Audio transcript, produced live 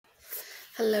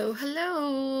Hello,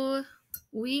 hello.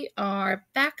 We are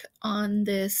back on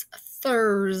this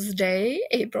Thursday,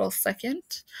 April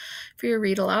 2nd, for your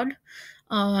read aloud.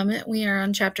 We are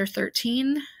on chapter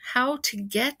 13, How to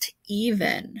Get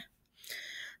Even.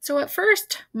 So at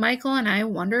first, Michael and I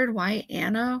wondered why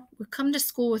Anna would come to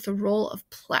school with a roll of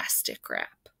plastic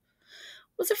wrap.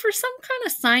 Was it for some kind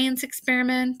of science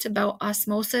experiment about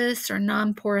osmosis or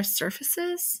non-porous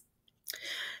surfaces?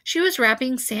 She was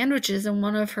wrapping sandwiches in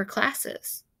one of her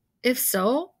classes. If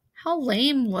so, how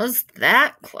lame was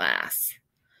that class?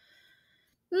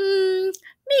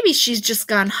 Maybe she's just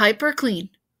gone hyper clean,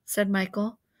 said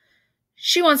Michael.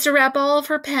 She wants to wrap all of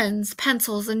her pens,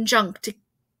 pencils, and junk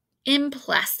in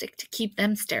plastic to keep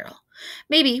them sterile.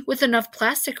 Maybe with enough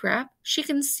plastic wrap, she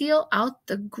can seal out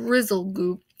the grizzle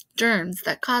goop germs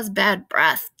that cause bad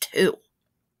breath, too.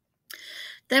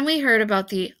 Then we heard about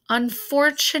the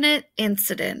unfortunate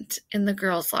incident in the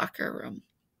girls' locker room.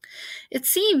 It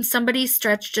seems somebody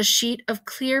stretched a sheet of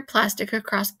clear plastic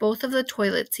across both of the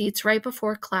toilet seats right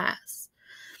before class,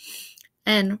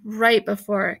 and right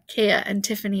before Kaya and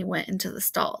Tiffany went into the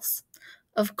stalls.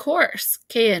 Of course,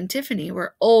 Kaya and Tiffany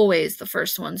were always the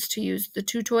first ones to use the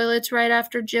two toilets right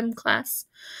after gym class.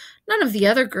 None of the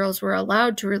other girls were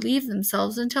allowed to relieve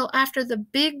themselves until after the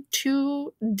big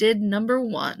two did number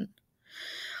one.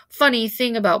 Funny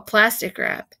thing about plastic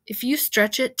wrap, if you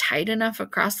stretch it tight enough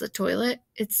across the toilet,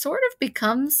 it sort of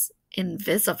becomes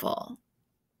invisible.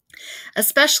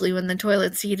 Especially when the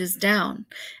toilet seat is down.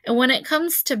 And when it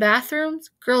comes to bathrooms,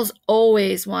 girls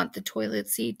always want the toilet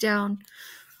seat down.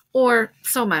 Or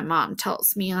so my mom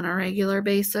tells me on a regular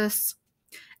basis.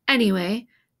 Anyway,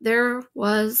 there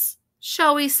was,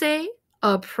 shall we say,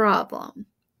 a problem.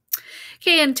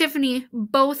 Kay and Tiffany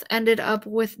both ended up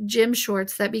with gym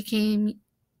shorts that became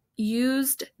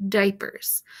used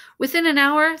diapers. Within an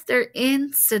hour, their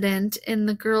incident in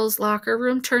the girls' locker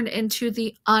room turned into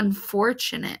the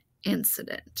unfortunate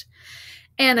incident.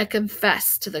 Anna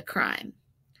confessed to the crime.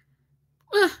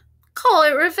 Call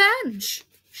it revenge,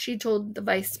 she told the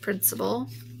vice principal.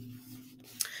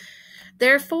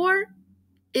 Therefore,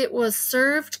 it was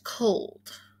served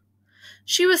cold.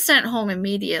 She was sent home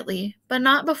immediately, but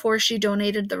not before she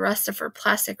donated the rest of her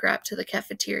plastic wrap to the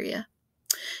cafeteria.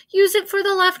 Use it for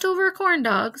the leftover corn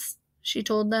dogs, she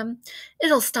told them.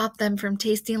 It'll stop them from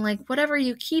tasting like whatever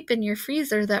you keep in your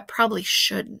freezer that probably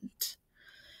shouldn't.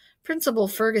 Principal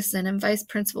Ferguson and Vice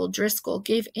Principal Driscoll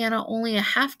gave Anna only a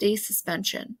half-day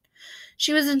suspension.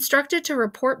 She was instructed to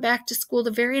report back to school the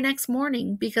very next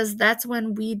morning because that's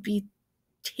when we'd be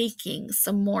taking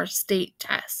some more state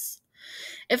tests.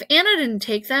 If Anna didn't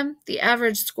take them, the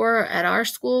average score at our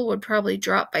school would probably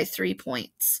drop by 3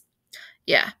 points.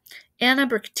 Yeah, Anna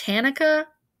Britannica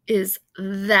is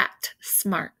that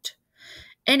smart.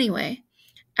 Anyway,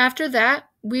 after that,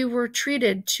 we were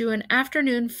treated to an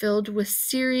afternoon filled with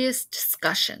serious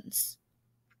discussions.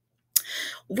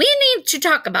 We need to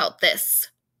talk about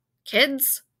this,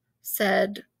 kids,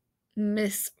 said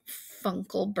Miss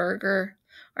Funkelberger,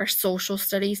 our social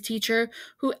studies teacher,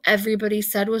 who everybody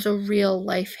said was a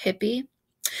real-life hippie.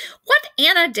 What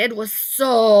Anna did was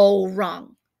so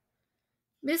wrong.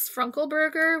 Miss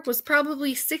Funkelberger was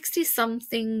probably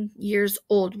 60-something years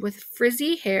old with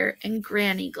frizzy hair and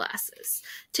granny glasses,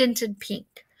 tinted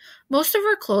pink. Most of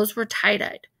her clothes were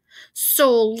tie-dyed.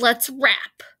 So let's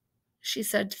wrap, she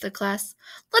said to the class.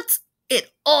 Let's it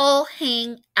all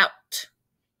hang out.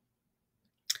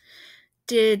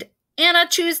 Did Anna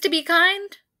choose to be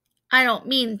kind? I don't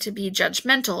mean to be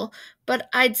judgmental, but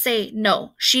I'd say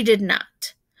no, she did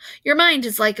not. Your mind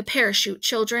is like a parachute,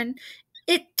 children.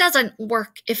 It doesn't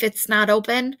work if it's not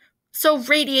open, so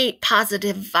radiate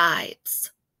positive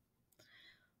vibes.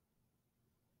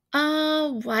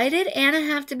 Why did Anna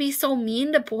have to be so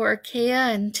mean to poor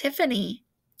Kaya and Tiffany?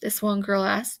 This one girl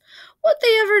asked. What'd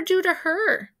they ever do to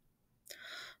her?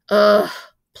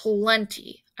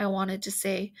 Plenty, I wanted to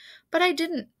say, but I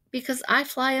didn't because I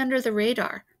fly under the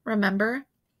radar, remember?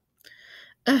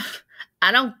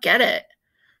 I don't get it,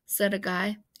 said a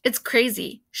guy. It's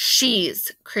crazy.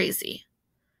 She's crazy.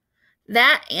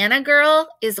 That Anna girl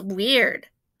is weird,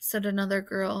 said another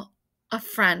girl, a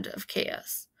friend of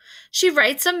Kaya's. She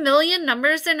writes 1,000,000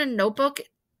 numbers in a notebook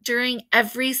during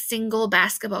every single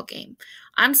basketball game.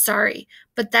 I'm sorry,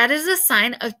 but that is a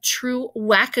sign of true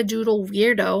wackadoodle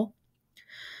weirdo.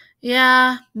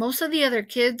 Yeah, most of the other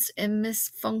kids in Miss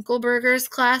Funkelberger's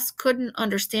class couldn't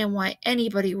understand why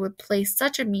anybody would play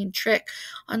such a mean trick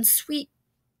on sweet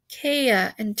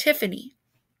Kaya and Tiffany.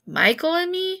 Michael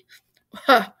and me?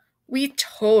 We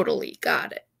totally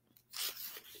got it.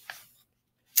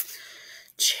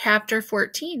 Chapter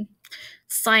 14,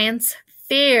 Science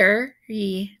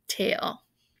fairy tale.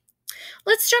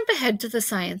 Let's jump ahead to the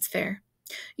science fair.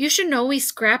 You should know we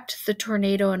scrapped the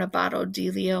tornado in a bottle,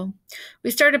 Delio.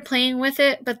 We started playing with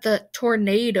it, but the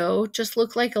tornado just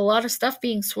looked like a lot of stuff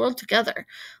being swirled together.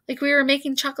 Like we were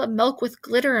making chocolate milk with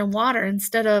glitter and water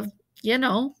instead of,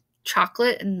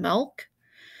 chocolate and milk.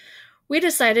 We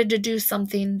decided to do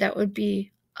something that would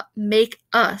make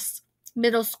us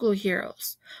middle school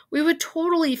heroes. We would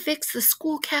totally fix the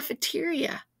school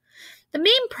cafeteria. The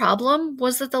main problem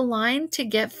was that the line to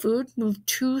get food moved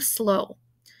too slow.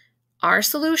 Our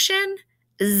solution?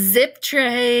 Zip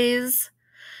trays.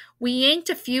 We yanked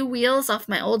a few wheels off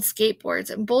my old skateboards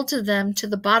and bolted them to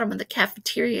the bottom of the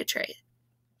cafeteria tray.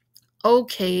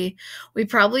 Okay, we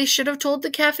probably should have told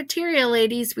the cafeteria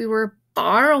ladies we were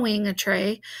borrowing a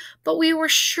tray, but we were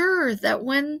sure that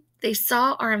when they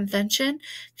saw our invention,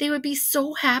 they would be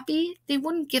so happy they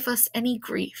wouldn't give us any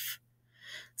grief.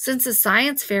 Since the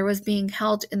science fair was being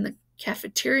held in the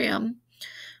cafeterium,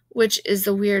 which is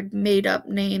the weird made-up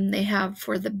name they have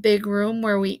for the big room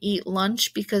where we eat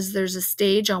lunch because there's a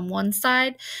stage on one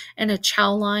side and a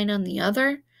chow line on the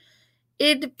other,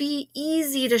 it'd be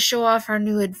easy to show off our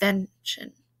new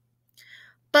invention.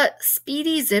 But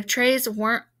speedy zip trays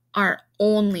weren't our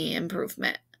only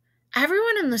improvement.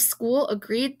 Everyone in the school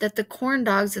agreed that the corn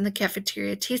dogs in the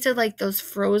cafeteria tasted like those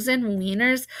frozen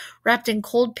wieners wrapped in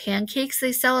cold pancakes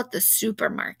they sell at the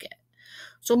supermarket.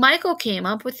 So Michael came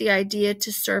up with the idea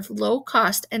to serve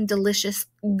low-cost and delicious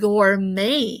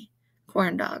gourmet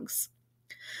corn dogs.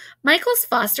 Michael's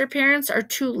foster parents are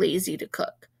too lazy to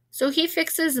cook, so he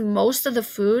fixes most of the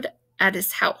food at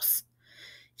his house.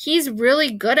 He's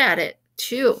really good at it,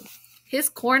 too. His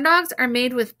corn dogs are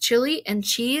made with chili and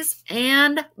cheese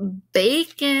and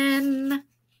bacon.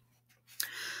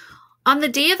 On the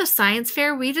day of the science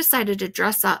fair, we decided to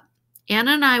dress up.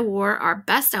 Anna and I wore our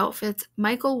best outfits.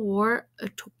 Michael wore a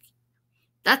toque.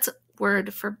 That's a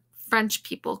word for French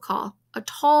people call a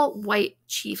tall white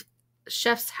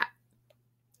chef's hat.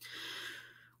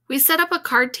 We set up a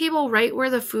card table right where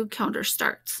the food counter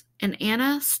starts, and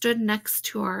Anna stood next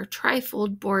to our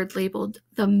trifold board labeled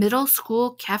the Middle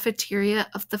School Cafeteria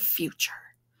of the Future.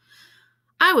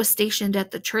 I was stationed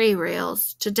at the tray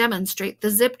rails to demonstrate the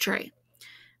zip tray.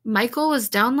 Michael was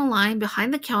down the line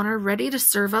behind the counter ready to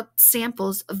serve up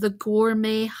samples of the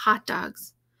gourmet hot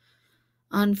dogs.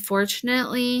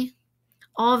 Unfortunately,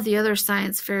 all of the other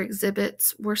science fair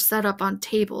exhibits were set up on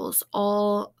tables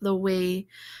all the way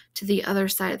to the other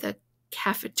side of the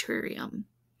cafeterium.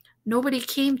 Nobody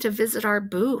came to visit our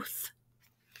booth.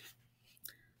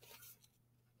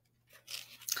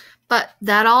 But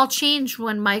that all changed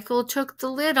when Michael took the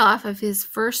lid off of his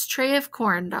first tray of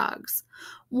corn dogs.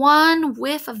 One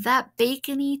whiff of that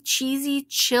bacony, cheesy,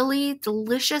 chili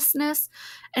deliciousness,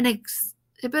 and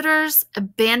exhibitors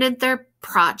abandoned their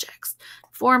projects to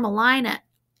form a line at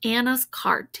Anna's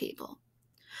card table.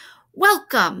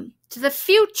 "Welcome to the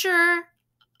future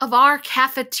of our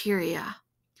cafeteria,"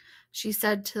 she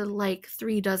said to like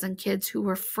 36 kids who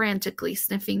were frantically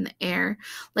sniffing the air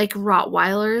like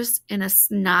Rottweilers in a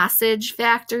sausage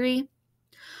factory.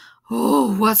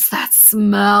 "Oh, what's that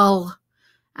smell?"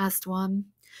 asked one.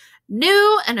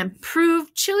 "New and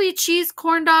improved chili cheese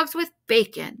corn dogs with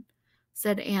bacon,"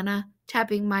 said Anna,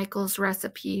 tapping Michael's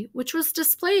recipe, which was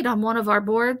displayed on one of our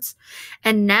boards.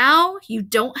 "And now you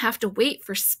don't have to wait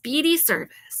for speedy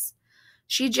service."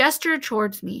 She gestured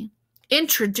towards me.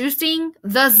 "Introducing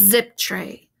the zip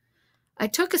tray." I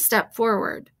took a step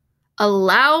forward.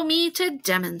 "Allow me to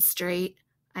demonstrate,"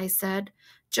 I said,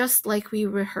 just like we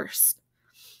rehearsed.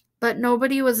 But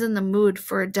nobody was in the mood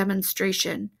for a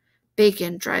demonstration.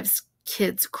 Bacon drives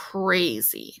kids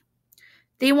crazy.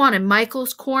 They wanted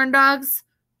Michael's corn dogs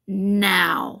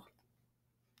now.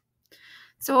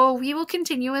 So we will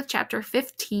continue with chapter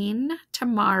 15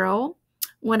 tomorrow,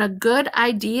 when a good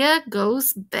idea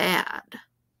goes bad.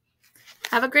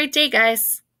 Have a great day,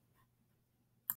 guys.